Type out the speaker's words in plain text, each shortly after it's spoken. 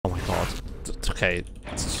Okay,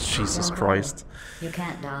 Jesus Christ. You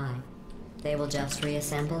can't die. They will just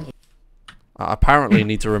reassemble you. I apparently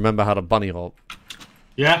need to remember how to bunny hop.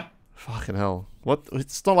 Yeah. Fucking hell. What?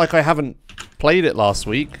 It's not like I haven't played it last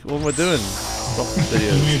week. What am I doing? Stop the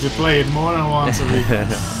videos. You need to play it more than once a week.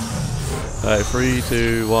 Alright, 3,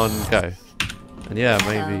 2, 1, go. And yeah,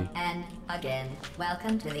 maybe. And again,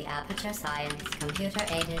 welcome to the Aperture Science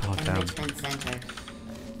Computer-Aided Enrichment Center.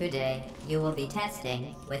 Today, you will be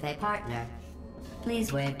testing with a partner.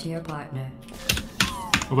 Please wave to your partner.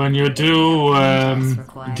 When you do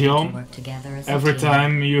Dion, every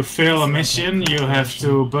time you fail a mission, you have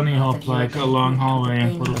to bunny hop like a long hallway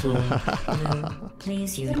and put it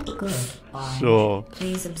Please use good. Sure.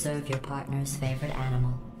 Please observe your partner's favorite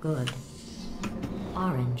animal. Good.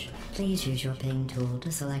 Orange. Please use your ping tool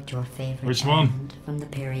to select your favorite Which element from the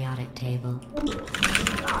periodic table.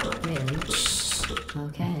 Really?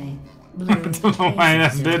 Okay. Blue. I don't know why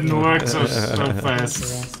that didn't work so fast.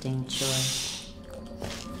 Interesting choice.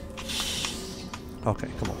 Okay,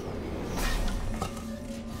 come on.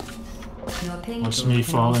 Watch me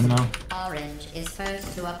falling now. Orange is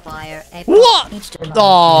first to acquire a What?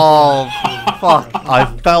 Oh, fuck. I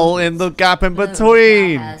fell in the gap in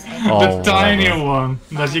between. The tiny one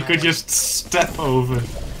that you could just step over.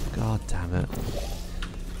 God damn it.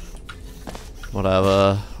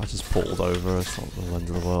 Whatever. I just pulled over. It's not the end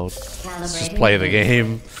of the world. Let's just play the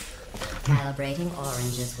game. Calibrating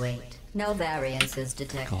orange's weight. No variances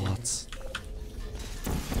detected. God.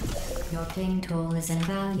 Your ping tool is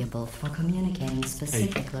invaluable for communicating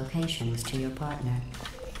specific locations to your partner.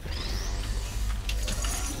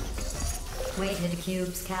 Weighted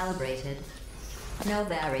cubes calibrated. No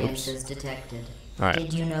variances detected. Alright,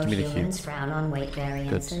 Did you know humans frown on weight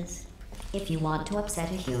variances? If you want to upset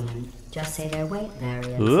a human, just say their weight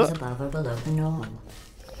variance is above or below the norm.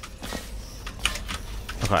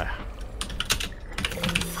 Okay.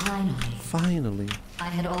 Finally. I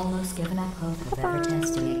had almost given up hope of ever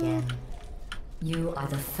testing again. You are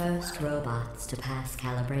the first robots to pass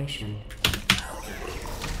calibration.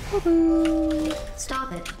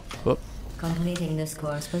 Stop it. Whoop. Completing this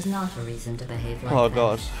course was not a reason to behave like Oh that.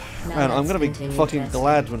 god. Now Man, I'm let's gonna be continue fucking testing.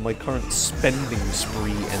 glad when my current spending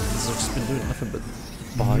spree ends. I've just been doing nothing but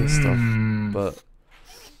buy stuff. But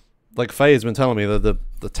like Faye's been telling me that the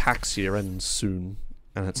tax year ends soon.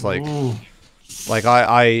 And it's like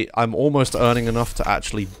I'm almost earning enough to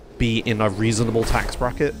actually be in a reasonable tax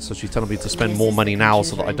bracket, so she's telling me to spend more money now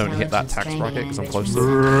so that I don't hit that tax bracket because I'm close to it.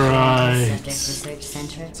 Right.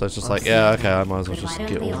 So it's just like, yeah, okay, I might as well just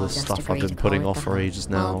get all this stuff I've been putting off for ages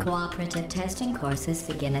now. All cooperative testing courses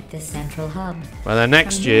begin at this central hub. And then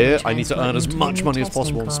next year, I need to earn as much money as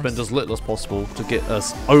possible and spend as little as possible to get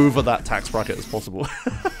us over that tax bracket as possible.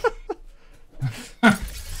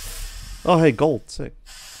 Oh, hey, gold, sick.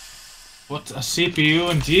 What a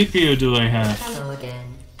CPU and GPU do I have? Hello again.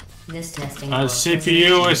 This testing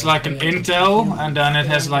CPU is like an Intel, and then it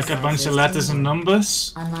has like a bunch of letters and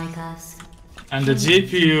numbers. Unlike us. And the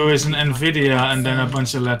GPU is an Nvidia, and then a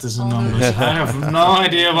bunch of letters and numbers. I have no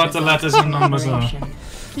idea what the letters and numbers are.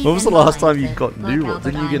 When was the last time you got new ones?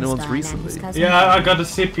 Didn't you get new ones recently? Yeah, I got a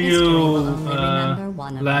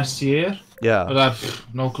CPU last year. Yeah. But I have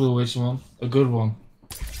no clue which one. A good one.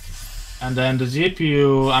 And then the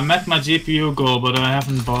GPU, I met my GPU goal, but I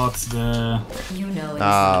haven't bought the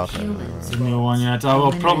new one yet. I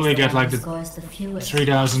will probably get like the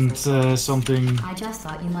 3000 something. I just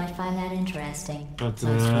thought you might find that interesting. But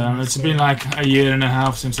it's been like a year and a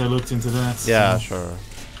half since I looked into that. Yeah, so. sure.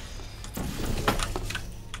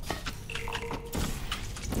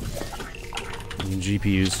 And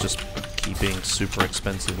GPUs just keep being super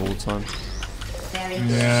expensive all the time.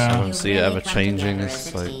 Yeah. I don't see it ever changing.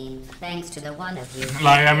 It's like... Thanks to the one of you.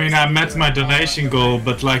 Like, I mean, I met my donation goal,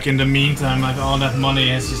 but like in the meantime, like all that money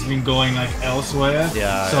has just been going like elsewhere.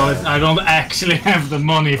 Yeah. So I don't actually have the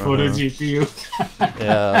money for the GPU.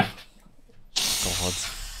 Yeah. God.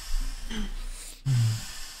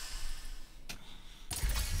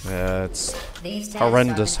 Yeah, it's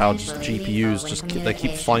horrendous how just GPUs they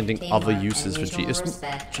keep finding other uses for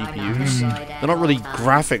GPUs. They're not really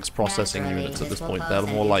graphics processing units at this point. They're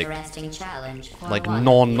more like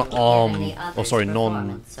non-ARM, oh sorry, not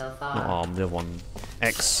ARM, the other one,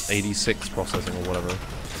 x86 processing or whatever.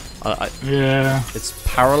 Yeah. It's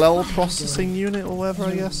parallel processing unit or whatever,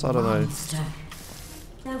 I guess. I don't know.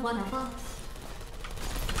 They're one of us.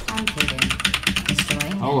 I'm kidding.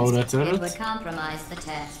 Hello, that's it would compromise the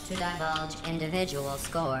test to divulge individual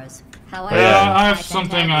scores. However, yeah, I have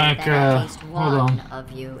something like, hold on.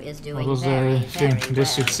 Of you is doing what was the thing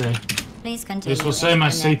this should say? This will say my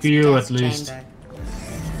CPU at least.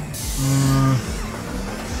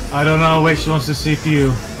 I don't know which one's the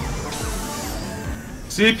CPU.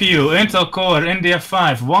 CPU, Intel Core, India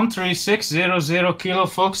 5, 13600 kilo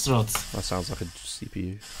Foxtrot. That sounds like a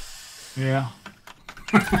CPU. Yeah.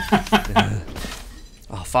 Yeah.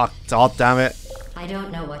 Oh fuck! God damn it! I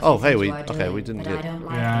don't know what Oh, you hey, think we you are doing, we didn't but get. I don't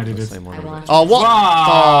like Yeah, I it. did it. Same one. I want Oh what?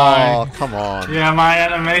 Why? Oh come on! Yeah, my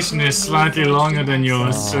animation is slightly longer than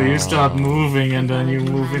yours, so you start moving and then you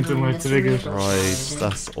move into my trigger. Right,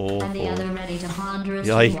 that's awful. And the other ready to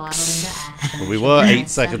ponderously Yikes. waddle into action. We were 8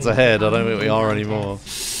 seconds ahead. I don't think we are anymore.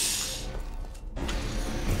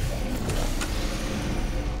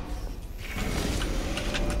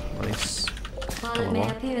 Nice. While it may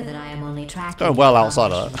appear that I am only tracking Going well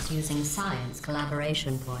outside of accomplishments using science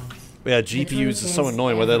collaboration points. Yeah, GPUs are so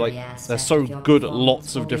annoying where they're so good at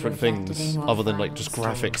lots of different things other than like just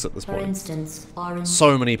graphics at this For point. instance, orange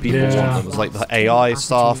So many people want Yeah. them. There's like the AI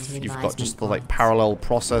stuff, you've got just the like parallel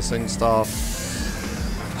processing stuff.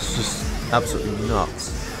 It's just absolutely nuts.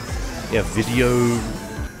 Yeah, video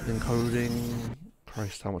encoding.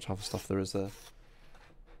 Christ, how much other stuff there is there.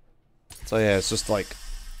 So yeah, it's just like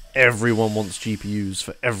everyone wants GPUs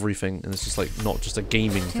for everything, and it's just like not just a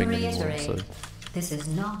gaming To thing anymore. reiterate, So this is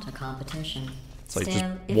not a competition. it's like Still,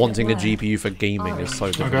 just if wanting it a were, GPU for gaming is so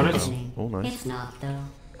orange difficult got it. now. Oh, nice. It's not though.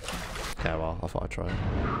 Okay, well, I thought I'd try it.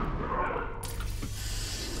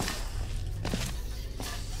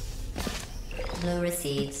 Blue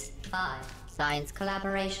receives 5 science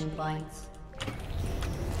collaboration points.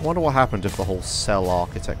 I wonder what happened if the whole cell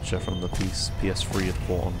architecture from the PS3 had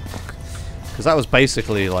caught on. Because that was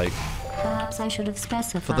basically like, Perhaps I should have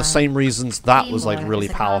specified. for the same reasons that was like Teamwork really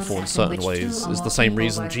is a powerful in concept in certain which two ways, or is the more same people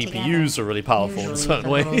reason work GPUs together. are really powerful in Usually certain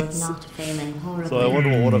with the goal of ways. not failing horribly. So I wonder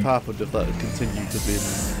what would have happened if that had continued to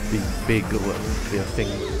be big or be a thing.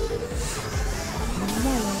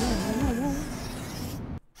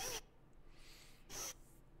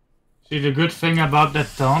 See, the good thing about that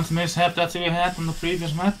taunt mishap that we had on the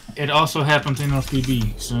previous map, it also happened in our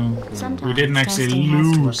PB, so Sometimes we didn't actually testing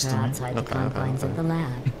has to lose occur them. outside the Okay, confines okay. of the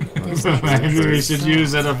lab. This makes Maybe it we should so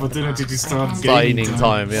use that outside the opportunity to box. start I can't gaining Dining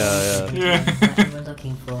time. time, yeah. Yeah. What you were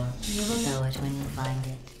looking for. You will know it when you find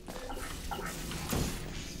it.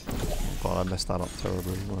 God, I messed that up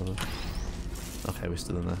terribly. Whatever. Okay, we're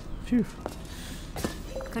still in there. Phew.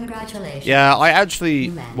 Congratulations. Yeah, I actually,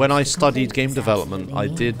 when I studied game development, I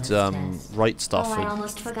did write stuff Oh, I for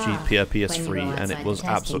almost forgot. GPR When you PS3, go and it outside was the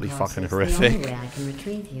testing absolutely fucking process, the only horrific. way I can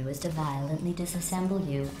retrieve you is to violently disassemble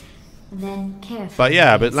you, then carefully. But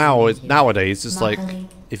yeah, but reinstate you. nowadays, it's like, Luckily,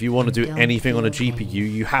 if you want to do don't anything on a feel GPU, pain.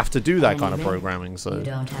 you have to do that kind of Anyway, programming, so, you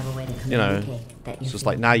don't have a way to you know, communicate that you it's just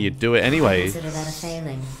feel like, now you pain. do it I anyway. consider that a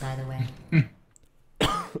failing, by the way.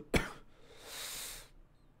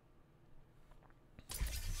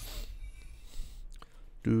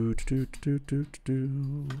 Do, do, do, do, do,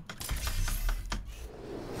 do.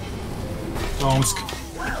 Tomsk.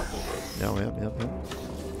 Yep.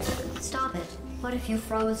 Stop it. What if you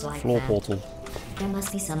froze like Floor that? portal. There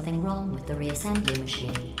must be something wrong with the reassembly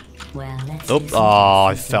machine. Well, let's Oh, do some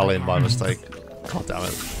I tests and see fell what in by happens. mistake. God damn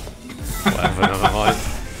it. Whatever, never mind.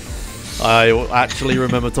 I actually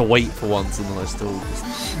remembered to wait for once, and then I still just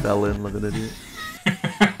fell in like an idiot.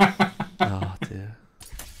 Oh dear.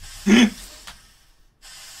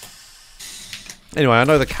 Anyway, I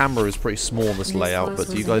know the camera is pretty small in this layout, but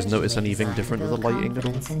do you guys notice anything different with the lighting at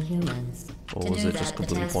all? Or was it just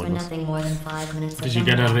completely pointless? Did you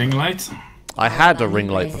get a ring light? I had a ring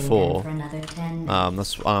light before.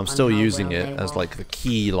 I'm still using it as like the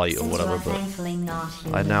key light or whatever,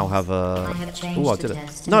 but I now have a. Oh, I did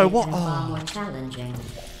it. No, what? Oh.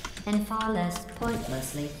 And far less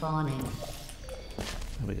pointlessly fawning.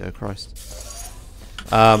 There we go, Christ.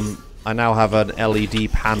 I now have an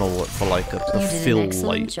LED panel for like a fill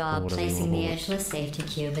light or Job whatever you placing the want to edgeless safety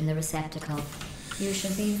cube in the receptacle. You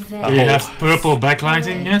should be Do very. you have purple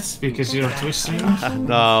backlighting yet? Because you're a Twitch streamer?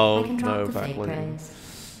 No, I can drop no the fake backlighting.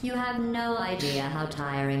 praise. You have no idea how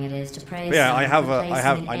tiring it is to praise. Yeah, I someone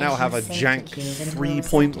have for I now have a placing an jank edgeless safety cube into a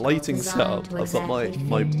 3-point receptacle lighting designed setup. to I've got my exactly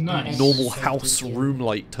fit Nice. the normal edgeless house safety cube. room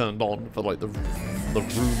light turned on for like the room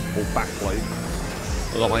or backlight.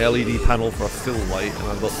 I've got my LED panel for a fill light, and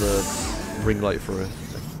I've got the ring light for a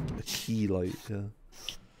key light. Yeah.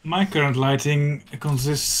 My current lighting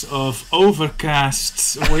consists of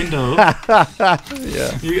overcast window. Yeah.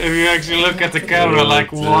 If you actually look at the camera,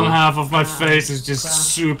 like one half of my face is just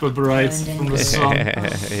super bright from the sun.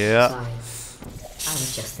 Yeah. Sorry. I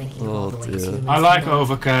was just thinking Oh, of all the ways dear. humans I like can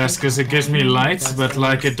overcast because it gives me light, but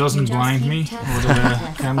like it doesn't blind me with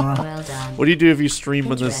the camera. Well done. What do you do if you stream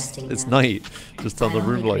when it's night? Just turn the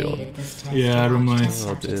room light on. Yeah, room light.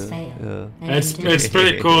 Oh dear. Yeah. It's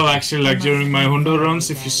pretty cool actually. Like during my Hundo runs,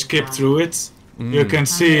 if you skip through it, you can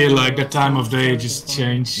see like the time of day just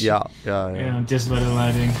change. Yeah. Just by the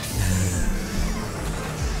lighting.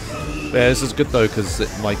 Yeah, this is good though because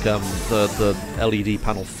like the LED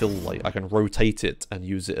panel fill light, I can rotate it and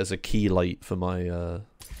use it as a key light for my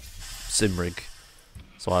sim rig,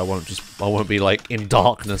 so I won't be like in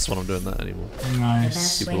darkness when I'm doing that anymore. Nice. The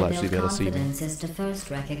best People way to actually build be able to see me. confidence is to first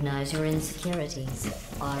recognize your insecurities.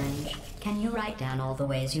 Orange, can you write down all the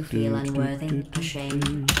ways you feel unworthy, ashamed,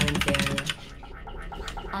 or inferior?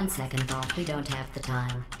 On second thought, we don't have the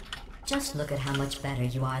time. Just look at how much better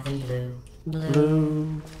you are than Blue.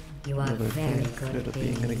 Blue. You are very good at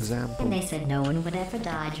being an example. And they said no one would ever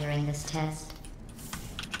die during this test.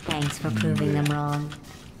 Thanks for proving them wrong.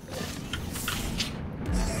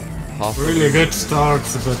 Really good start,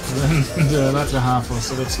 but then the latter half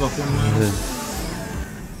was a bit sloppy.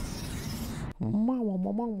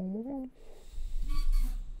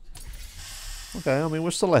 Okay, I mean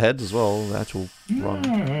we're still ahead as well. The actual run.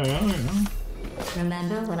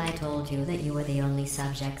 Remember when I told you that you were the only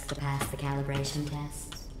subjects to pass the calibration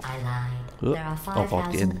tests? I lied. There are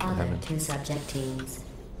 5,000 other two-subject teams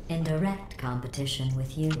in direct competition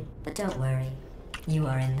with you. But don't worry, you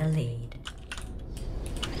are in the lead.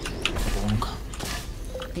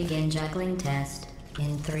 Begin juggling test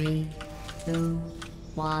in 3, 2,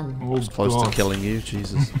 1. Oh, Close to killing you,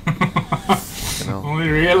 Jesus. Only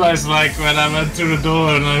realized like when I went through the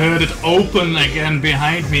door and I heard it open again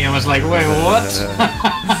behind me. I was like, wait, what?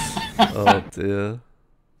 Oh dear.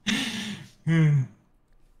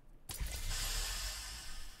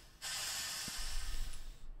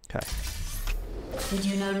 Okay. Did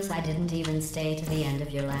you notice I didn't even stay to the end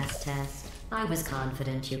of your last test? I was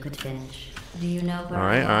confident you could finish. Do you know where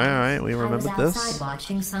I was? Alright, we remembered I was this. outside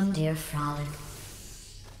watching some deer frolic.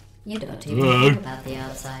 You don't even think about the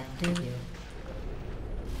outside, do you?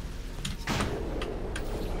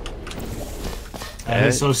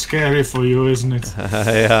 It's so scary for you, isn't it?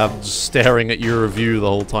 Yeah, I'm just staring at your review the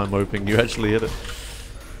whole time, hoping you actually hit it.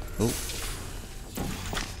 Oh.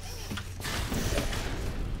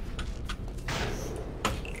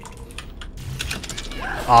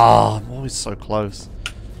 Ah, I'm always so close.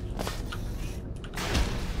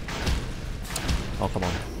 Oh, come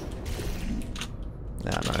on.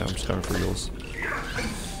 Nah, no, I'm just going for yours.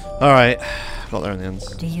 Alright, got there in the end.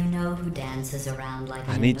 Do you know who dances around like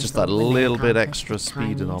I need just that little bit extra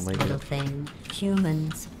speed and I'll make it. Thing.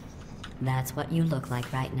 Humans. That's what you look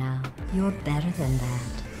like right now. You're better than that.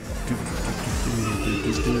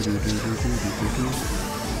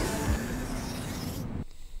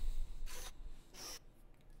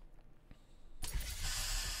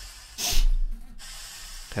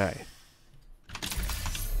 Okay.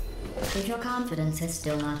 If your confidence is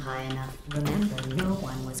still not high enough, remember no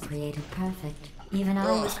one was created perfect. Even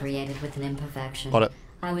I was created with an imperfection. Got it.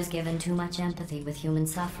 I was given too much empathy with human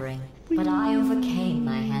suffering, but I overcame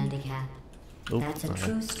my handicap. Oop, That's a okay.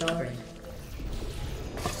 true story.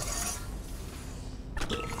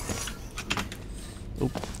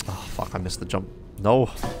 Oop. Oh, fuck, I missed the jump. No.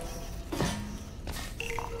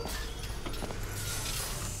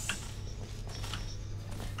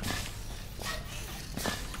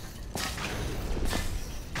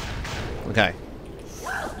 Okay.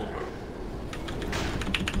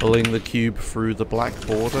 Pulling the cube through the black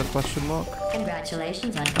border, question mark?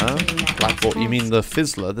 Congratulations on completing that Black last border. You test. mean the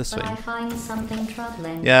fizzler, this But I thing? find something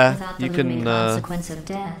troubling. Yeah, without the you can, looming consequence of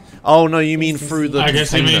death. Oh, no, you mean through the I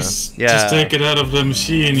guess it container. means Yeah. just take it out of the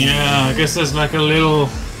machine. Yeah, I guess there's like a little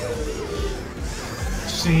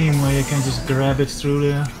seam where you can just grab it through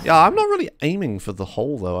there. Yeah, I'm not really aiming for the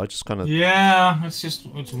hole, though. I just kind of... Yeah, it's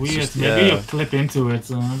weird. just- Maybe yeah. you clip into it.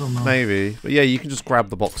 I don't know. Maybe. But yeah, you can just grab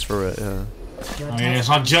the box through it, yeah. Your Oh, yeah, it's test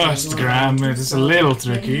not just will grab be it, it's a little so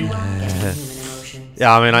that you tricky. won't get human emotions.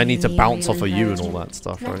 Yeah, I mean, I need to You bounce real off of you and all encouragement? that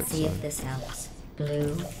stuff, Let's right? see So. if this helps.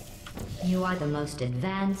 Blue, you are the most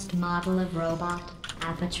advanced model of robot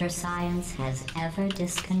Aperture Science has ever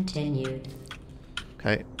discontinued.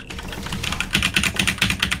 Okay.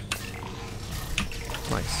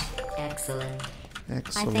 Nice. Excellent.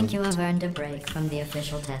 Excellent. I think you have earned a break from the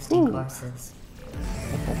official testing courses.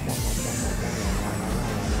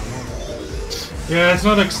 Yeah, it's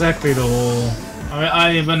not exactly the hole.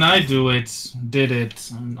 I when I did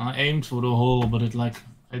it, I aimed for the hole, but I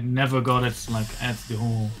never got it like at the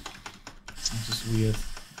hole. It's just weird.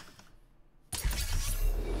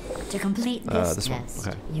 To complete this this one. test,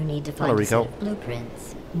 Okay. you need to Hello, find a set Rico. of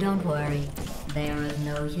blueprints. Don't worry, they are of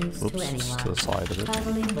no use to Oops, anyone. to the side of it.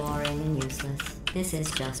 Utterly boring and useless. This is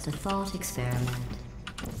just a thought experiment.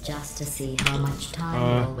 Just to see how much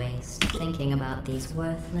time you'll waste thinking about these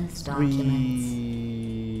worthless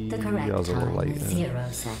documents. The I correct was a little time late. is Yeah. 0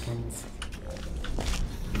 seconds.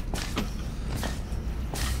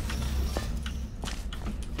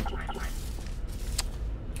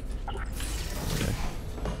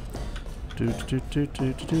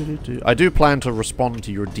 I do plan to respond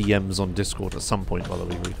to your DMs on Discord at some point, by the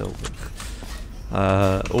way, Rico.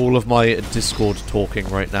 All of my Discord talking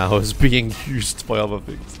right now is being used by other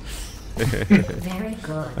things. Very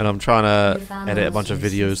good. And I'm trying to You found edit a those bunch of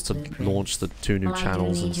useless videos to blueprints. launch the 2 new Well,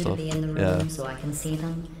 channels I do and need you to stuff. be in the room Yeah. so I can see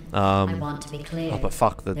them. I want to be clear. Oh, but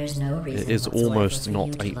fuck, There's no it reason is whatsoever almost for not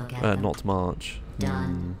you to look at them. not March.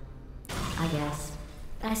 Done. I guess.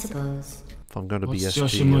 I suppose. If I'm going to What's BSG, I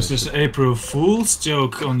Joshimus's should- April Fool's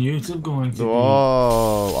joke on YouTube going to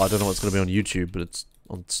Oh, I don't know what's going to be on YouTube, but it's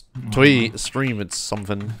on stream. It's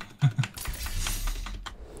something.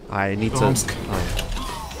 I need to.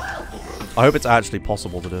 I hope it's actually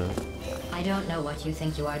possible to do it. I don't know what you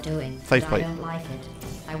think you are doing, Faith but I plate. don't like it.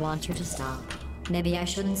 I want you to stop. Maybe I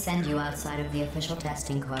shouldn't send you outside of the official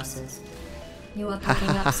testing courses. You are picking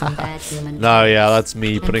up some bad human No, traits. yeah, that's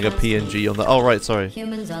me And putting a trust me, PNG on the. Oh, right, sorry.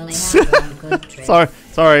 Humans only have one good trait.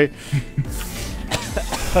 Sorry.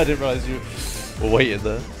 I didn't realize you were waiting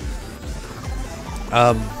there.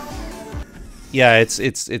 Yeah, it's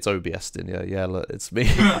OBS in. Yeah, look, it's me.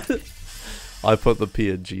 I put the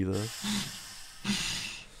PNG there.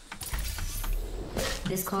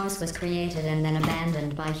 This course was created and then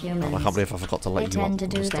abandoned by humans. I can't believe I forgot to They let you tend up to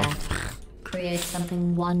and do stuff. that. Create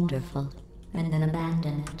something wonderful and then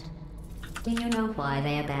abandon it. Do you know why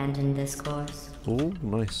they abandoned this course? Oh,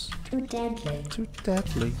 nice. Too deadly. Too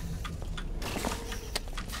deadly.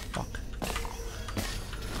 Fuck.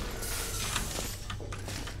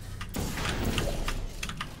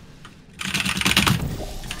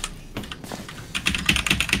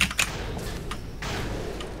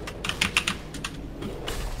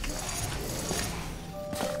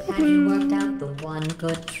 Have you worked out the one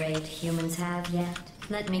good trait humans have yet?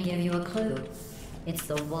 Let me give you a clue. It's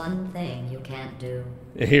the one thing you can't do.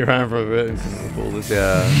 He ran for a bit. All this,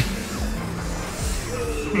 yeah.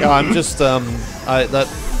 Yeah, I'm just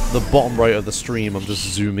the bottom right of the stream. I'm just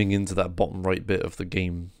zooming into that bottom right bit of the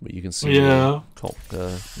game where you can see Yeah.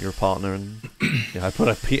 your partner, and yeah, I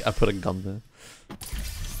put a gun there.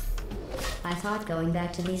 I thought going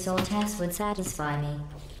back to these old tests would satisfy me.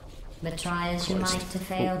 But try as you might to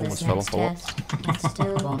fail this almost fell next off test, I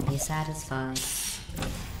still won't be satisfied.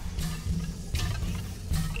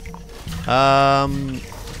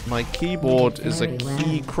 My keyboard is a Very well.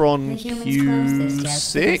 Keychron The humans closed this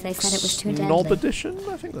test because they said it was Q6 too knob deadly. edition.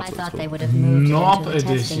 I think that's I what thought it's they called. would have moved Knob it into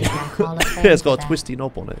the testing edition. track Hall of Fame Yeah, it's for got a that, twisty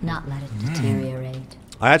knob on it. not let it deteriorate.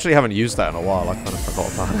 I actually haven't used that in a while. I kind of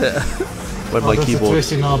forgot about it. When my What does the keyboard,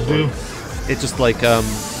 twisting knob do? it just like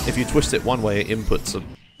if you twist it one way, it inputs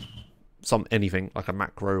anything like a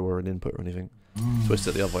macro or an input or anything. Twist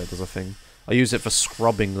it the other way, it does a thing. I use it for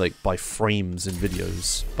scrubbing like by frames in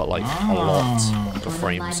videos, but like a lot of One of my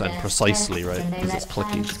frames and best precisely, tests, right? and they Because let it's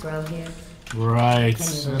clicky. plants grow here. Right, Can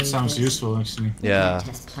you that believe sounds this? useful actually. We Yeah. can't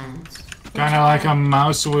test plants. Kind of like a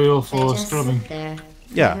mouse wheel They for just scrubbing. sit there,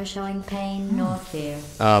 Yeah. never showing pain nor fear.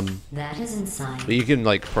 That isn't science. But you can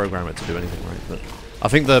like program it to do anything, right? But I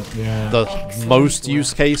think the Excellent most work.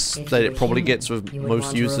 use case If that you it were probably human, gets with you would most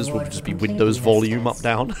want a users reward would just for be completing Windows this volume up test.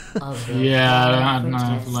 down. Of the Yeah, and I fruit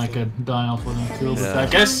have test. like a dial for that too. But Yeah. I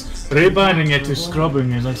guess rebinding it to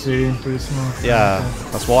scrubbing is actually pretty smart. Yeah,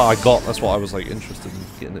 that's what I was like interested in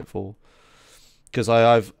getting it for. Because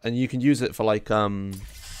and you can use it for like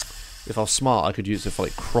if I was smart, I could use it for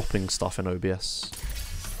like cropping stuff in OBS.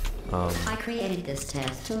 I created this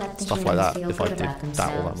test to let the Stuff like humans that feel if I good did about that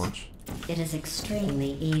all that themselves. much. It is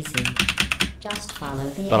extremely easy. Just follow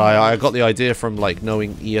the But I arrows. got the idea from like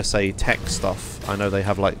knowing ESA tech stuff. I know they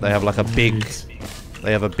have like a big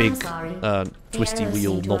sorry. twisty arrows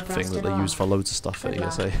wheel seem to knob have thing that rusted they use off. for loads of stuff at Good luck.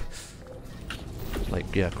 ESA.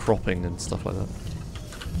 Like yeah, cropping and stuff like that.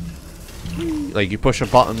 Like you push a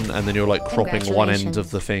button and then you're like cropping one end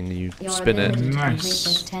of the thing. You Your spin it ability to complete Nice.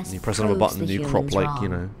 this test and you press another proves button and the you crop humans like you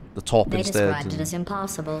wrong. know the top They instead. described it And, as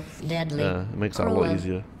impossible, deadly, yeah, it makes that a lot cruel.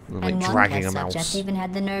 easier than And like one dragging a test subject mouse. even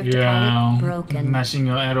had the nerve to call Yeah, it broken. mashing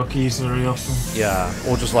your arrow keys very often. Yeah,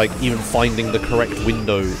 or just like even finding the correct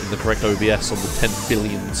window in the correct OBS on the 10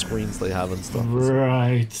 billion screens they have and stuff.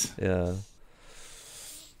 Right. Yeah.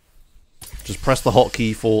 Just press the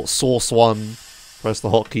hotkey for source 1, Press the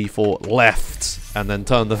hotkey for left, and then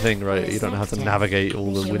turn the thing right. You don't have to navigate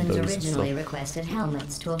all the windows and originally stuff. requested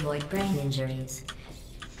helmets to avoid brain injuries.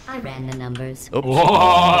 I ran the numbers. Oops. Whoa!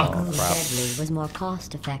 Oh, crap. Deadly was more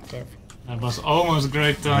cost effective. That was almost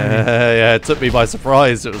great timing. Yeah, it took me by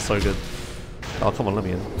surprise. It was so good. Oh, come on, let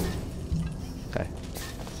me in. Okay.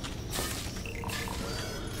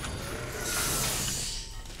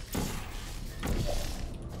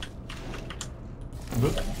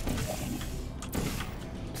 Good.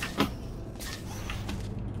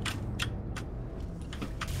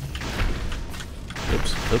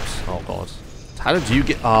 Oops, oops. Oh, God. How did you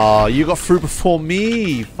get... Ah, you got through before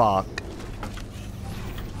me. Fuck.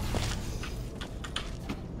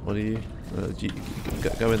 What do you...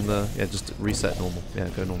 go in the... Yeah, just reset normal. Yeah,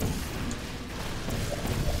 go normal.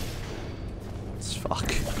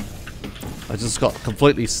 Fuck. I just got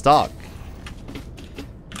completely stuck.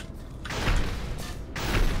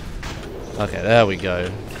 Okay, there we go.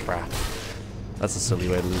 Crap. That's a silly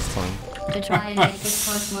way to lose time. To try and make this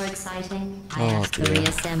course more exciting, I asked the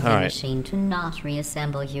reassembly machine to not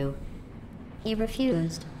reassemble you. He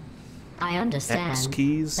refused. I understand. X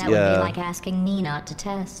keys? That would be like asking me not to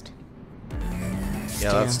test.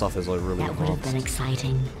 Yeah, that stuff is like really That would have been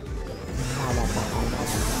exciting.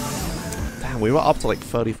 Damn, we were up to like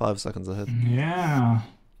 35 seconds ahead. Yeah.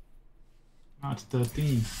 Not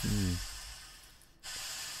 13.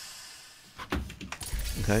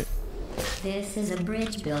 Okay. This is a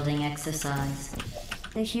bridge building exercise.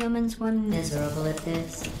 The humans were miserable at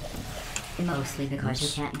this. Mostly because you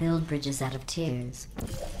can't build bridges out of tears.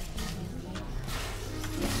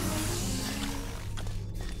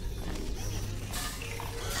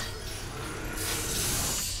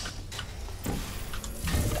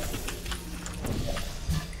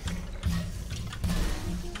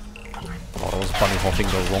 Oh, I was bunny hopping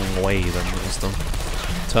the wrong way then. Just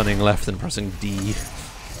turning left and pressing D.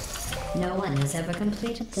 No one has ever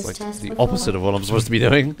completed this Like test the before. opposite of what I'm supposed to be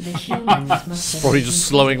doing. The humans must have Probably just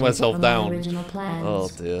slowing myself from the down. original plans. Oh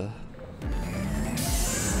dear.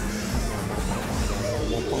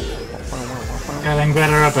 Getting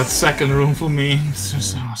better at that second room for me. It's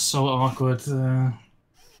just so awkward.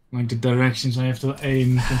 Like the directions I have to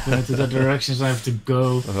aim compared to the directions I have to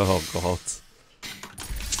go. Oh god.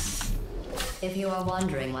 If you are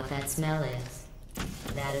wondering what that smell is,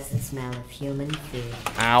 that is the smell of human food.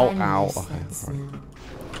 Ow, I ow. miss Okay, that smell.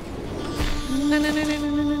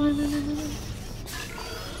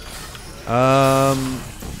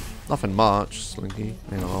 Nothing much, Slinky.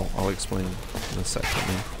 You know, I'll explain in a second.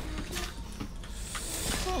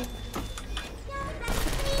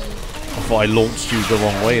 I thought I launched you the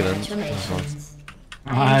wrong way then. Congratulations.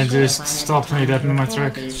 I am sure just if I had stopped time me dead to in my record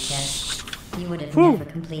track. these tests, you would have Whew. never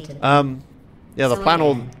completed them. Yeah, the So plan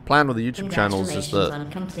again, with the YouTube channel is just that on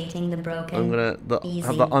completing the broken, I'm gonna easy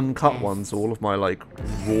have the uncut tests. ones, so all of my like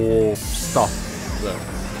raw stuff that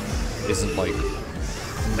isn't like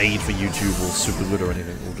made for YouTube or super good or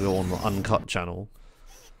anything will go on the uncut channel.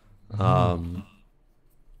 All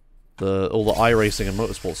the iRacing and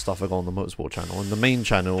motorsport stuff will go on the motorsport channel, and the main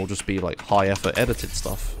channel will just be like high effort edited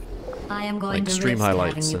stuff. I am going like to stream risk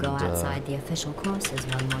highlights having you go and, outside the official courses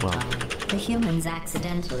one more time. The humans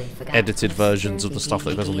accidentally forgot edited to versions of the secure stuff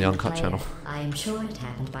that goes on the DVD uncut player. channel. I am sure it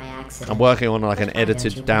happened by accident. I'm working on like an But why don't you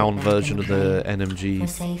edited put it down back version in of the play? NMG For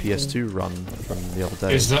safety. PS2 run from the other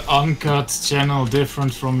day. Is the uncut channel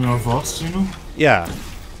different from your VODs channel? Yeah.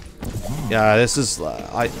 Yeah, this is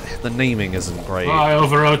the naming isn't great. Oh, I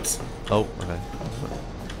overwrote. Oh, okay.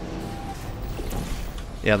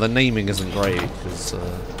 Yeah, the naming isn't great because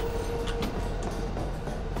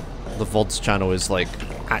the VODs channel is like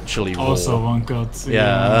actually raw. Also uncut.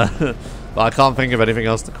 Yeah, but I can't think of anything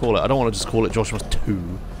else to call it. I don't want to just call it Joshua's 2.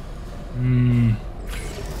 Hmm.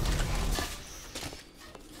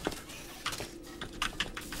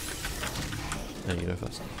 There you go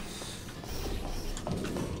first.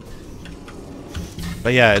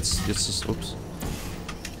 But yeah, it's just oops.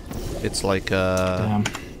 It's like Damn.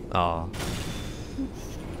 ah.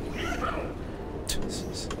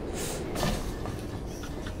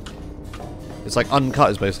 It's like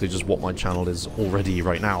uncut is basically just what my channel is already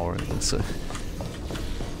right now, or anything. So.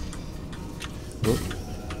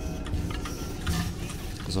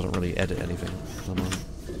 Because I don't really edit anything.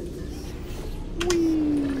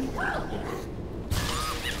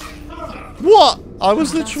 What? I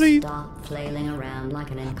was literally. Stop flailing around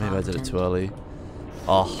like an Maybe I did it too incompetent. early.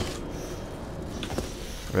 Oh.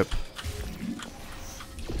 Rip.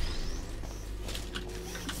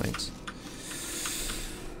 Thanks.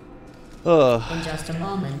 In just a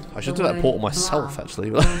moment, I should the do that word portal myself, blah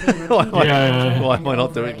actually. will be Yeah. Why am I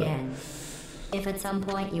not over doing that? again. If at some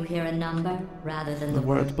point you hear a number rather than The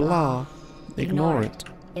word blah. Ignore it.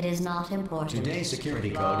 It is not important. Today's security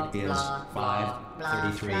code is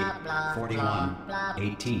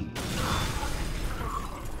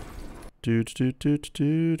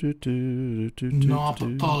 5334118.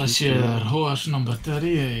 Knob polisher, horse number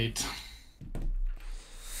 38.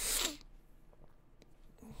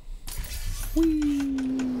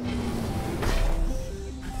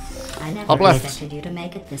 I never expected you to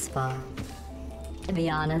make it this far. To be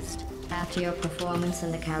honest, after your performance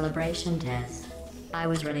in the calibration test, I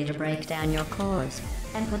was ready to break down your cores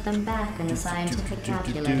and put them back in the scientific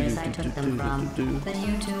calculators I took them from. But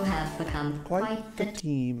you two have become quite the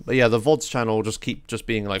team. But yeah, the VODs channel just keep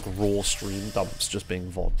being like raw stream dumps, just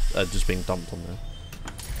being dumped on there.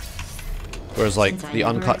 Whereas like the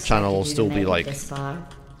uncut channel will still be like,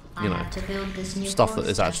 you know, stuff that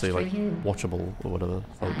is actually like watchable or whatever,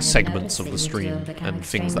 like segments of the stream and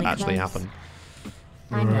things that actually happen.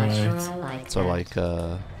 I'm not sure I like So that. like,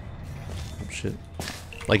 shit.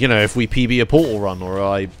 Like, you know, if we PB a portal run or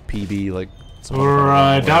I PB like...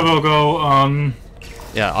 Right, that will go on...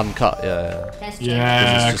 Yeah, uncut, yeah.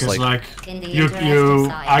 Yeah, because like,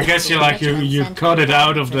 I guess you cut it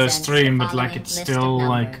out of the stream, but like it's still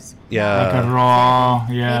like... Yeah. Like a raw,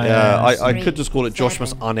 I could just call it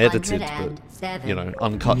Joshmas unedited, but, you know,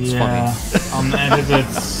 uncut's funny. Unedited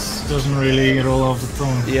doesn't really roll off the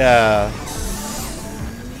tongue. Yeah.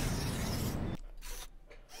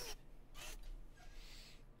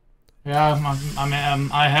 Yeah, I mean,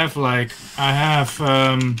 I have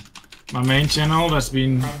my main channel that's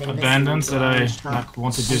been abandoned that I like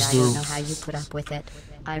want to just do.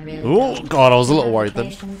 Oh god, I was a little worried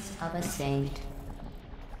then.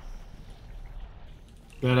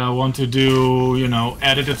 That I want to do, you know,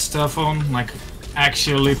 edited stuff on, like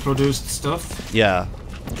actually produced stuff. Yeah.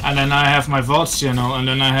 And then I have my VODs channel, and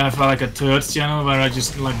then I have like a third channel where I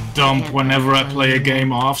just like dump whenever I play a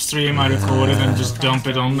game off stream, I record it and just dump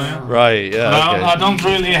it on there. Right, yeah. But okay. I don't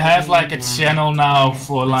really have like a channel now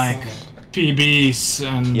for like PBs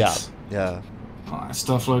and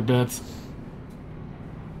stuff like that.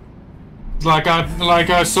 Like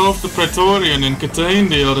I solved the Praetorian in Catane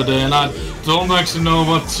the other day, and I don't actually know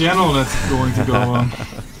what channel that's going to go on.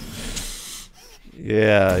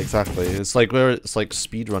 Yeah, exactly. It's like where it's like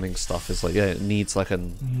speedrunning stuff. It's like it needs like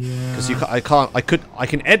an because I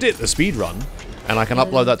can edit the speedrun and I can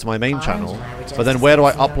upload that to my main channel. But then where do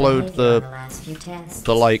I upload the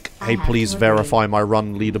like, hey, please verify my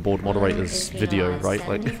run leaderboard moderators video, right?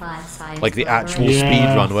 Like the actual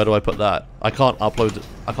speedrun. Where do I put that? I can't upload.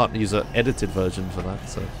 I can't use an edited version for that.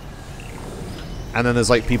 So. And then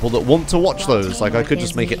there's like people that want to watch those. Like I could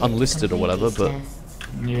just make it unlisted or whatever, but.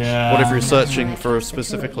 Yeah. What if you're searching for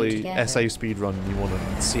specifically SA speedrun and you want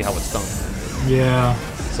to see how it's done? Yeah.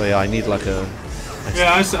 So yeah, I need like a...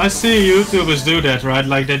 Yeah, I see YouTubers do that, right?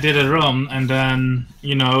 Like they did a run and then,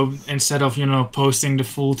 you know, instead of, you know, posting the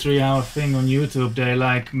full 3-hour thing on YouTube, they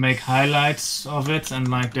like make highlights of it and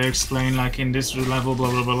like they explain like in this level,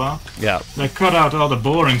 blah, blah, blah, blah. Yeah. They cut out all the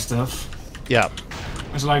boring stuff. Yeah.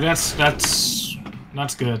 It's like, that's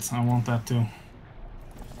good. I want that too.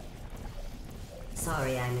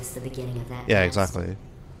 Sorry I missed the beginning of that. Yeah, test. exactly.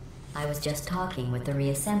 I was just talking with the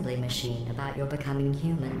reassembly machine about your becoming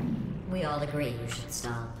human. We all agree you should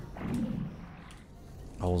stop.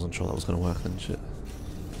 I wasn't sure that was going to work then, shit.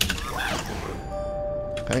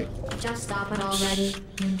 Okay. Just stop it already.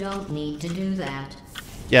 You don't need to do that.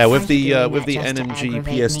 Yeah, with the NMG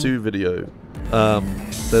PS2 video,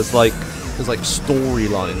 there's like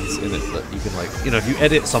storylines in it that you can like, you know, if you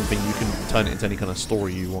edit something, you can turn it into any kind of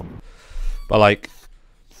story you want. But like,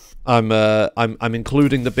 I'm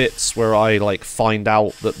including the bits where I like find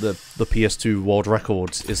out that the PS2 world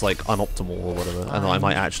record is like unoptimal or whatever, and I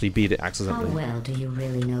might actually beat it accidentally. How well do you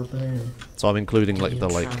really know Blue? So I'm including like Do the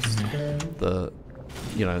you trust Blue?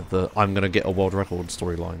 you know, the I'm gonna get a world record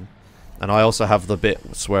storyline, and I also have the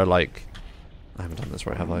bits where like I haven't done this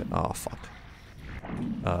right, have I? Oh fuck.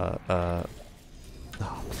 Oh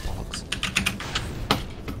bollocks.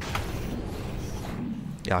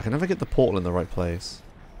 Yeah, I can never get the portal in the right place.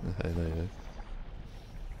 Okay, there you go.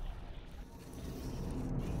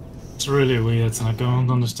 It's really weird, and I don't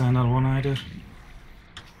understand that one either.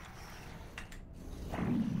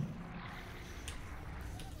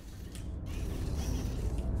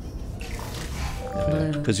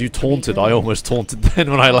 Because you taunted, I almost taunted then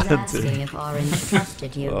when I landed. Asking if Orange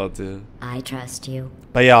trusted you. Oh dear. I trust you.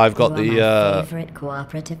 But yeah, I've got You are my the favorite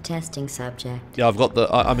cooperative testing subject. yeah, I've got the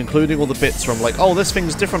I'm including all the bits from like, oh, this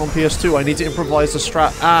thing's different on PS2, I need to improvise the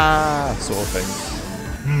strat, sort of thing.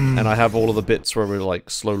 And I have all of the bits where we're like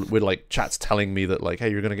chat's telling me that like, hey,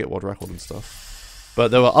 you're gonna get world record and stuff. But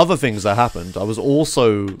there were other things that happened. I was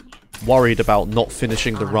also worried about not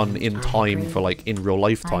finishing the run in time for like in real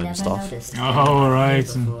life time stuff. Oh right.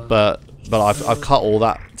 But I've cut all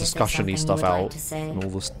that discussion-y stuff out and all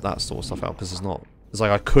this that sort of stuff out because it's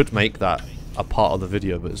like I could make that a part of the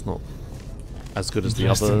video, but it's not as good as the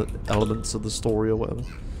other elements of the story or whatever.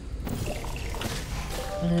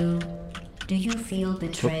 Blue, do you feel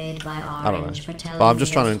betrayed by Orange for telling but I'm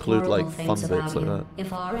just me trying to those include like horrible fun things bits about like you? that.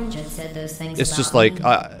 If Orange had said those things It's about just like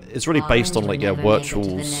me, it's really based on like Orange would yeah, never make it to the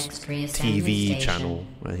Virtual's next reassembly TV station. channel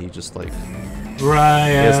where he just like Right.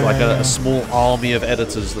 he has like a small army of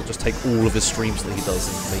editors that just take all of his streams that he does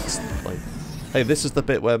and makes like, hey, this is the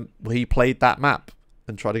bit where he played that map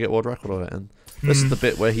and tried to get world record on it, and this is the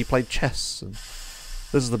bit where he played chess, and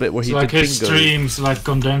this is the bit where he like did his bingo. streams like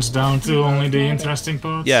condensed down to only the interesting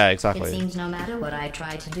parts. Yeah, It exactly. seems no matter what I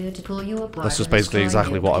try to do to pull you apart. That's just or basically destroy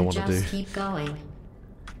exactly you, what I you wanna just do. Keep going.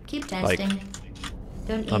 Keep Like, testing.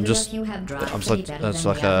 Don't I'm either just of you have drive I'm to be like better it's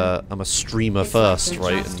than like the other? I'm a streamer It's like first, we're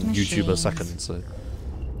right, just and YouTuber machines. second, so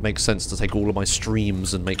makes sense to take all of my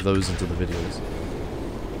streams and make those into the videos.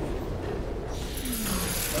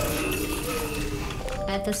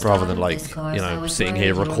 At the Rather start than of like, this course, you I know, was sitting worried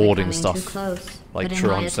here you were recording becoming too stuff close. like But in true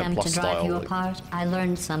my 100% attempt plus to drive style, you like apart, I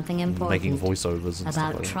learned something important making voiceovers and stuff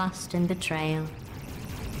about like that. trust and betrayal.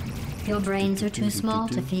 Your brains are too small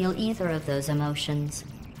to feel either of those emotions,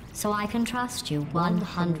 so I can trust you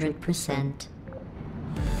 100%.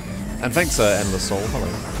 And thanks, Endless Soul. Hello.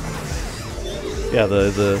 Yeah,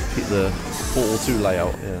 the Portal 2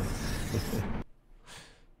 layout. Yeah.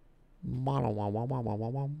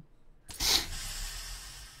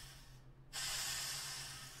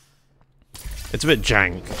 It's a bit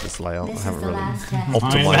jank, this layout. This I is haven't the really last test. I mean,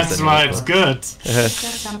 optimized that's any why of it's it. good. It's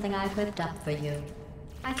just something I whipped up for you.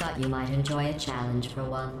 I thought you might enjoy a challenge for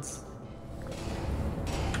once.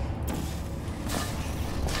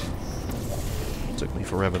 Took me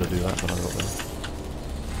forever to do that, but I got there.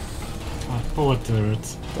 Oh, poor turret.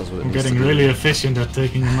 Does what it I'm needs getting to do. really efficient at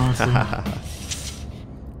taking him out. soon.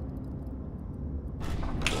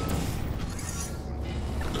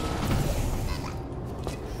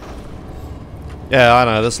 Yeah, I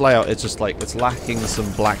know, this layout, it's just like, it's lacking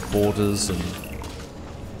some black borders and,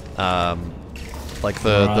 like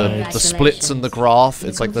the splits in the graph,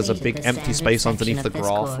 it's like there's a big empty space underneath the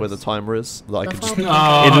graph where the timer is, that I could just,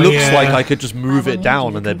 Oh, it looks yeah. like I could just move it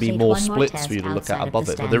down and there'd be more splits for you to look at above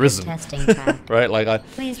it, but there isn't, right, like I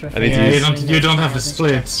need to Yeah, use, you don't have the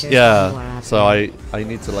splits. yeah, so I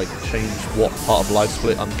need to like change what part of live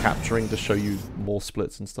split I'm capturing to show you more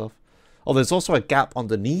splits and stuff. Oh, there's also a gap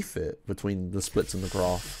underneath it between the splits and the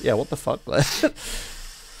graph. Yeah, what the fuck?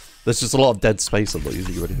 There's just a lot of dead space I'm not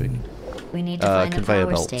using or anything. We need to find a conveyor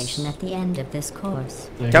power belts. station at the end of this course.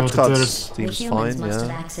 They go Capture to cards turrets. The seems humans fine, must have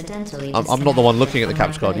yeah. accidentally I'm not the one looking at the disconnected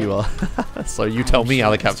capture card, from you our are. So you grid. tell I'm me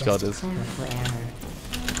how the sure it's capture card just is. a clerical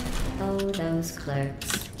error. Oh, those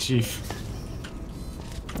clerks. Chief.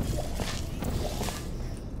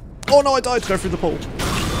 Oh no, I died! Go through the pole.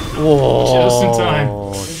 Whoa! Just in time.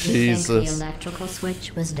 Oh, Did you think the Jesus. electrical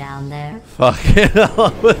switch was down there? Fucking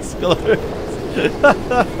hell, let's go.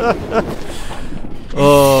 I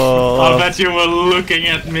Oh. bet you were looking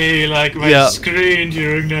at me like my Yeah. screen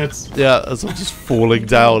during that. Yeah, as I'm just falling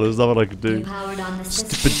down, there's nothing I can You do. powered on the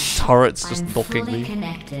Stupid system. turrets just I'm knocking fully me.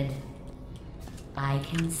 connected. I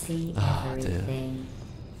can see Ah, dear. everything.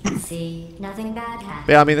 See, nothing bad happened.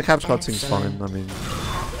 But yeah, I mean, the capture card seems fine. Excellent. I mean,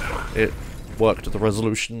 it worked at the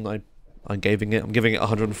resolution I'm giving it. I'm giving it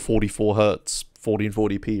 144 hertz,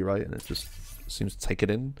 1440p, right? And it just seems to take it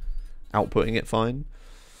in, outputting it fine.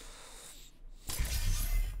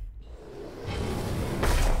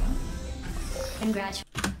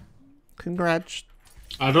 Congrats.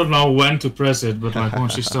 I don't know when to press it, but like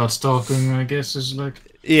once she starts talking, I guess it's like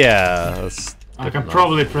Yeah, that's I good can enough.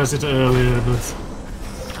 probably press it earlier, but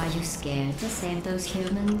Are you scared to save those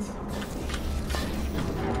humans?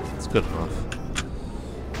 It's good enough.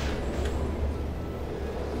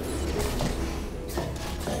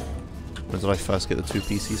 When did I first get the two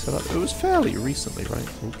PCs set up? It was fairly recently, right?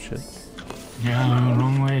 Oh shit. yeah,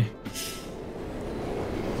 wrong way.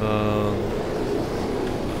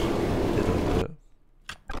 Did I do it?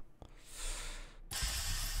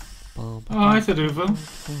 Oh, I had to do well.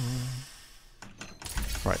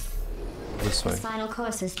 Right. This way. This final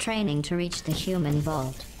course is training to reach the human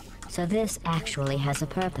vault. So this actually has a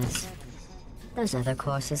purpose. Those other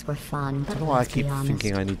courses were fun, I but don't know why I let's be keep honest.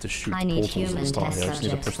 thinking I need to shoot I need portals at the human start test here. I just need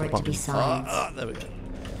to subjects push for the it to be button. science. There we go.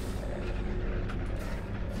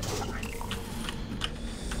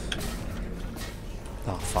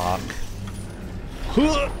 Oh, fuck.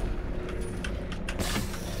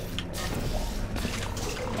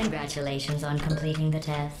 Congratulations on completing the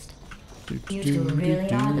test. You two really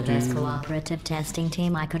are the best cooperative testing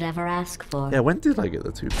team I could ever ask for. Yeah, when did I get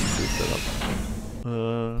the 2 pieces set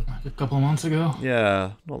up? A couple of months ago.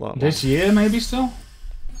 Yeah, not that long. This year, maybe still?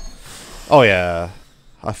 Oh, yeah.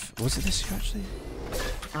 Was it this year, actually?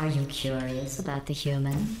 Are you curious about the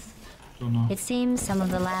humans? Don't know. It seems some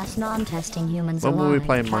of the last non-testing humans When were we alive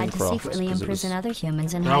playing tried to Minecraft? secretly 'Cause it imprison was- other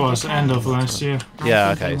humans and That hide was their end of talents. last year. Yeah,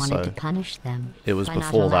 I think okay, they wanted so to punish them it was by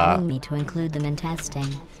before not allowing that. me to include them in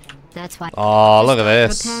testing. That's why. Oh, look at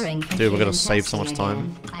this. Preparing for Dude, we're gonna human save so much testing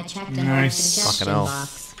time. again. I checked an Nice. old suggestion Fucking hell.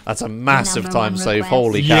 box. That's a massive Number time one save. request.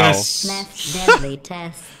 Holy cow. Yes. Less deadly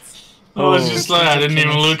tests. I was just like, I didn't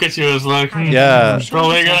even look at you. I was like, Yeah.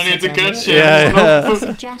 probably gonna need to catch you. Yeah, yeah.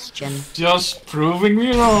 Suggestion. Just proving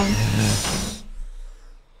me wrong.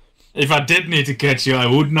 If I did need to catch you, I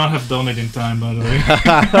would not have done it in time, by the way.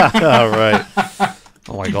 Alright.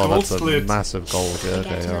 Oh my god, Gold that's a split. massive gold. Yeah, To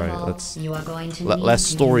get okay, to the alright. vault, Let's. you are going to less need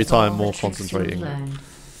to story use all time, the more tricks you've concentrating. learned.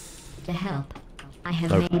 To help, I have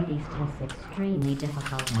Nope. made these tests extremely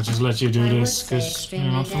difficult. I'll just let you do I would this, say because you're extremely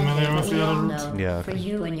not familiar deadly, with but the we all other route. know, Yeah, for okay.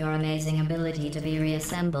 you and your amazing ability to be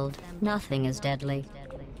reassembled, nothing is deadly.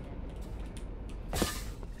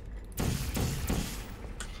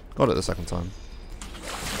 Got it the second time.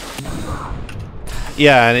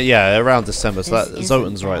 Yeah, and yeah, around December. So that This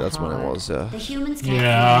Zotan's isn't right. that That's when it hard. was. Yeah. The humans can't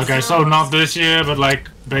Yeah, free okay, so themselves. not this year, but like,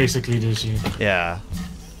 basically this year. Yeah.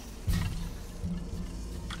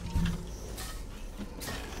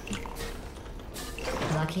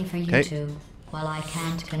 Lucky for you Okay. two. While I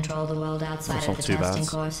can't control the world outside That's of not the too testing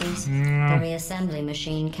bad. courses, Mm. the reassembly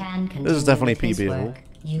machine can continue is definitely with his PB-able. work.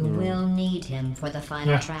 You will need him for the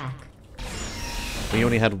final Yeah. track. We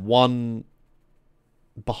only had one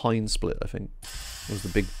behind split. I think it was the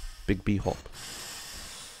big B hop.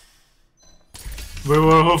 We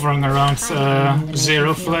were hovering around I didn't mean to make zero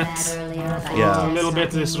you feel bad flat. earlier about Yeah. A your little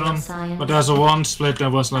bit this stopping run, your science. but there's a one split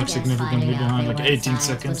that was I like guess significantly finding out behind, they like weren't 18 science was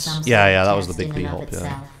seconds. some Yeah, sort yeah, of that was the test big in B and of hop, yeah.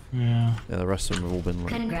 itself. Yeah. Yeah, the rest of them have all been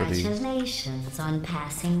like Congratulations on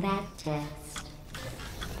passing that test.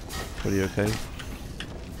 pretty okay.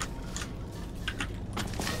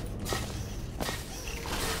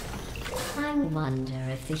 I wonder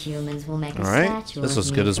if the humans will make a Alright, statue this of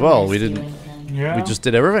was me good as for well. We rescuing didn't- them. Yeah. We just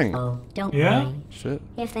did everything. Oh, don't Yeah? worry. Shit.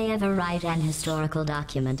 If they ever write an historical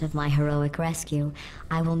document of my heroic rescue,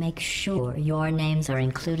 I will make sure your names are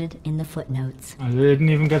included in the footnotes. I didn't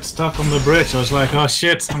even get stuck on the bridge. I was like, oh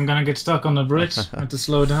shit, I'm gonna get stuck on the bridge. I had to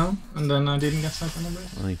slow down, and then I didn't get stuck on the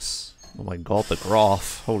bridge. Nice. Oh my god, the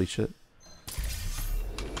graph. Holy shit.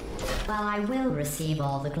 While I will receive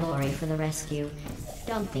all the glory for the rescue,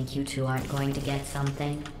 don't think you two aren't going to get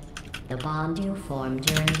something. The bond you formed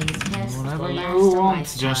during these tests Whatever will last you a want,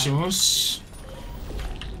 lifetime. Joshimus.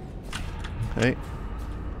 Okay.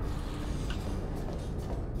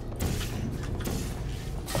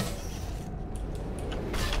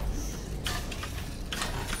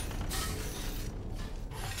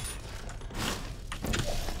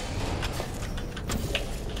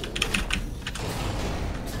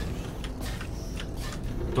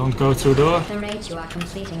 Don't go through door. At the rate you are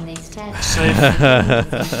completing these tests, Safe.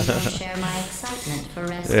 you share my excitement for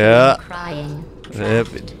rescuing Yeah. crying, Yep,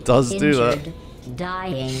 trapped, it does do that. injured,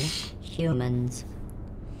 dying humans.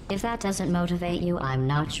 If that doesn't motivate you, I'm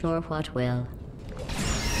not sure what will.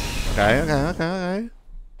 Okay.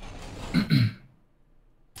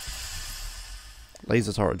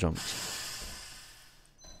 Laser turret jumps.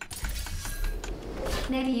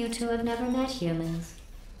 Maybe you two have never met humans.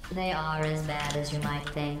 They are as bad as you might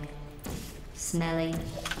think. Smelly,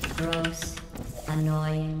 gross,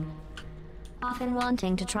 annoying, often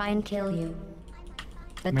wanting to try and kill you.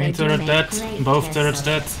 But Main they do turret make dead. great Both tests turrets of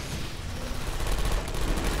dead.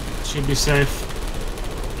 Should be safe.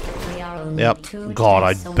 it. We are only Yep. two God,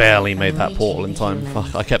 I tests away barely from made that reaching portal in the time.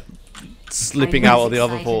 humans. Fuck, I kept slipping Are you out as of the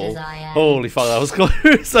other excited portal. as I am? Holy fuck, that was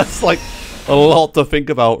close. That's like a lot to think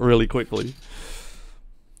about really quickly.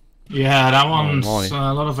 Yeah, that one's my.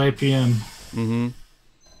 a lot of APM. Mm-hmm.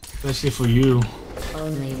 Especially for you.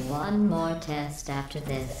 Only one more test after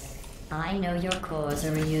this. I know your cores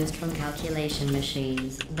are reused from calculation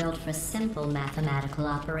machines, built for simple mathematical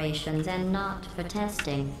operations and not for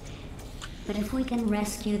testing. But if we can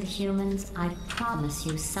rescue the humans, I promise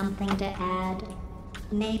you something to add,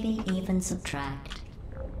 maybe even subtract.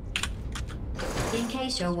 In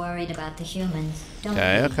case you're worried about the humans, Don't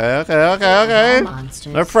Okay, be. okay.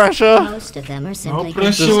 Monsters. No pressure. Most of them are simply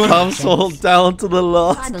pressure. Just Sure. comes all down to the I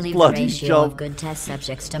last believe the bloody ratio of jump. good test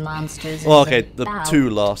subjects to monsters Well, is okay, the about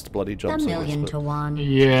 2 last bloody a jumps. I guess, million but- to 1.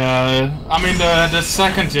 Yeah, I mean the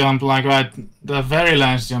second jump, like right, the very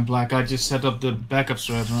last jump, like I just set up the backup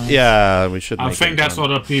thread, right? Yeah, we should. I make think it that's time.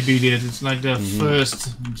 what our PB did. It's like the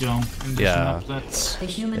first jump in this Yeah. map. That's The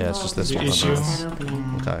human Yeah, it's vault just this is one just that past that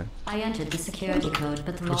opening. Okay. I entered the security code,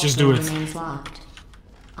 but the vault just door do it. remains locked.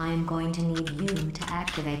 I am going to need you to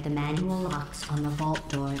activate the manual locks on the vault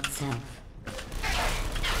door itself.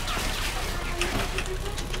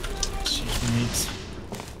 neat.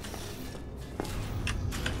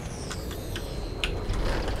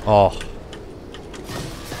 Oh.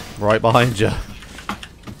 Right behind you.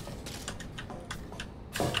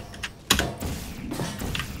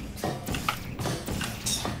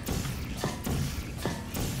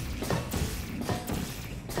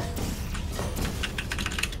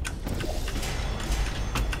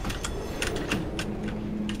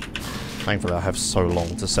 Thankfully, I have so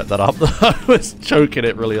long to set that up that I was choking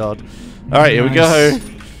it really hard. Alright, here we go.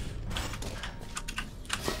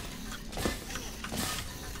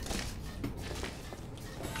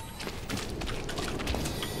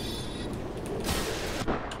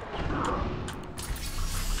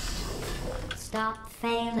 Stop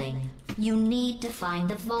failing. You need to find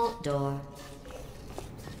the vault door.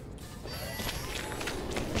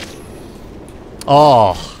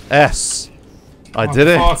 Oh, S. I did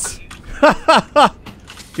it. Fuck.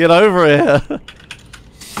 Get over here.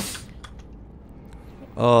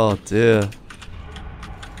 Oh dear.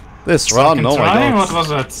 This run, Second oh my try? god. What was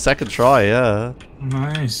that? Second try, yeah.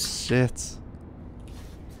 Nice. Shit.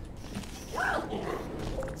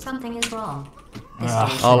 Something is wrong. This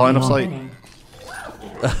Ah. is Oh, line of sight. winning.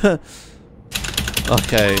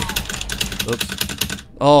 Okay. Oops.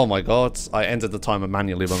 Oh my god. I ended the timer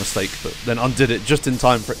manually by mistake, but then undid it just in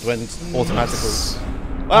time for it to end automatically.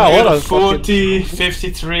 Wow, what a fucking... 40,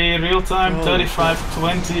 53 real time, Oh. 35,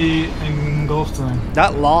 20 in golf time.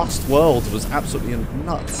 That last world was absolutely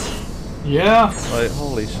nuts. Yeah. Like,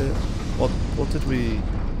 holy shit. What did we...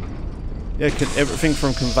 Yeah, everything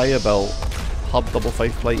from conveyor belt, hub double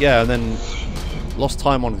faith plate, yeah, and then lost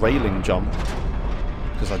time on railing jump.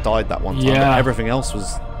 Because I died that one time, but Yeah. everything else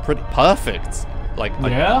was pretty perfect. Like,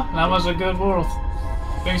 Yeah, that was a good world.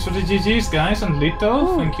 Thanks for the GG's, guys, and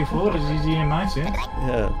Lito, thank you for the GG in my chat.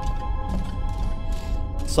 yeah.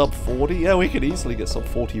 Sub 40? Yeah, we could easily get sub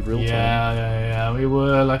 40 real time. Yeah, we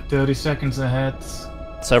were like 30 seconds ahead.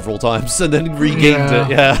 Several times, and then regained it,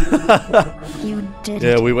 yeah. You did Yeah,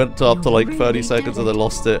 it. we went up to like You 30 really seconds did and then it.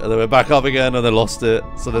 lost it, and then we're back up again and then lost it.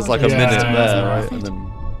 So there's like a Yeah. minute there, Yeah. right? And then...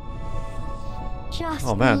 Just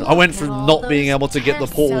Oh man, I look went at from all not being those able to get the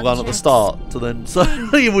test portal gun at the subjects. start to then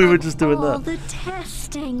suddenly we were just doing All that. the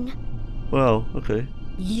testing. Well, okay.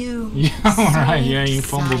 You. Yeah, alright, yeah, you saved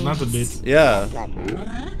fumbled that a science. bit. Yeah.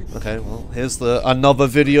 Okay, well, here's another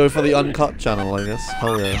video for the uncut channel, I guess.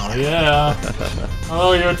 Oh yeah. Oh yeah.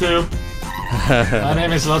 Hello YouTube. My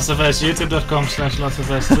name is LotsofS,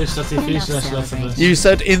 youtube.com/LotsofS, twitch.tv/LotsofS. You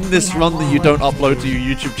said in this run that you don't upload to your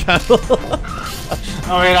YouTube channel.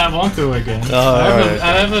 Oh wait, I want to again. Oh, I alright.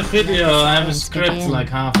 have a video, I have a Let's script begin. like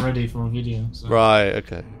half ready for a video. So. Right,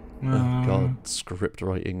 okay. Oh Uh, god, script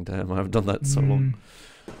writing, damn, I haven't done that in so long.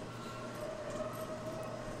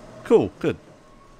 Cool, good.